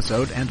this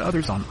episode and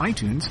others on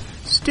iTunes,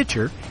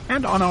 Stitcher,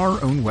 and on our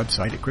own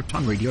website at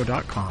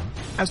kryptonradio.com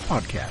as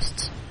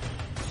podcasts.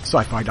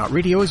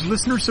 Sci-Fi.radio is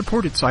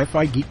listener-supported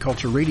sci-fi geek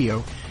culture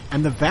radio,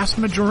 and the vast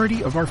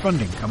majority of our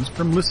funding comes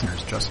from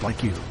listeners just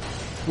like you.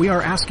 We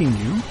are asking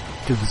you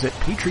to visit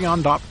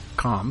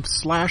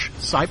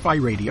patreon.com/sci-fi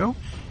radio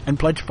and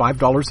pledge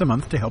 $5 a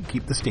month to help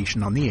keep the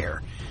station on the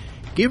air.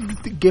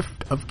 Give the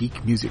gift of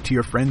geek music to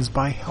your friends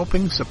by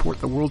helping support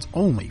the world's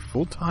only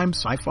full-time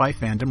sci-fi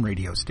fandom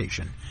radio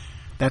station.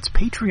 That's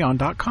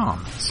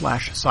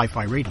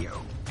patreon.com/sci-fi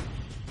radio.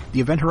 The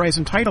Event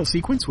Horizon title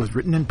sequence was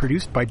written and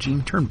produced by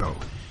Gene Turnbow.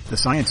 The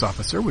science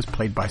officer was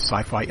played by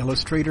sci-fi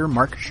illustrator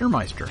Mark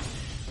Schirmeister.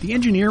 The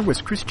engineer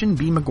was Christian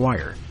B.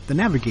 McGuire. The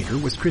navigator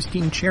was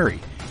Christine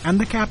Cherry. And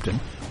the captain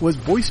was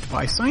voiced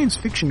by science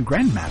fiction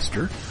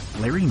grandmaster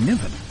Larry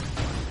Niven.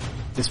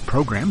 This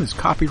program is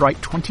copyright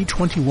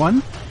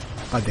 2021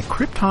 by the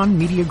Krypton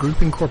Media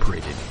Group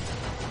Incorporated.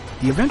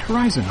 The Event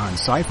Horizon on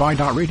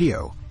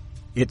Sci-Fi.radio.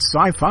 It's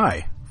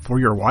sci-fi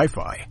for your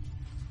Wi-Fi.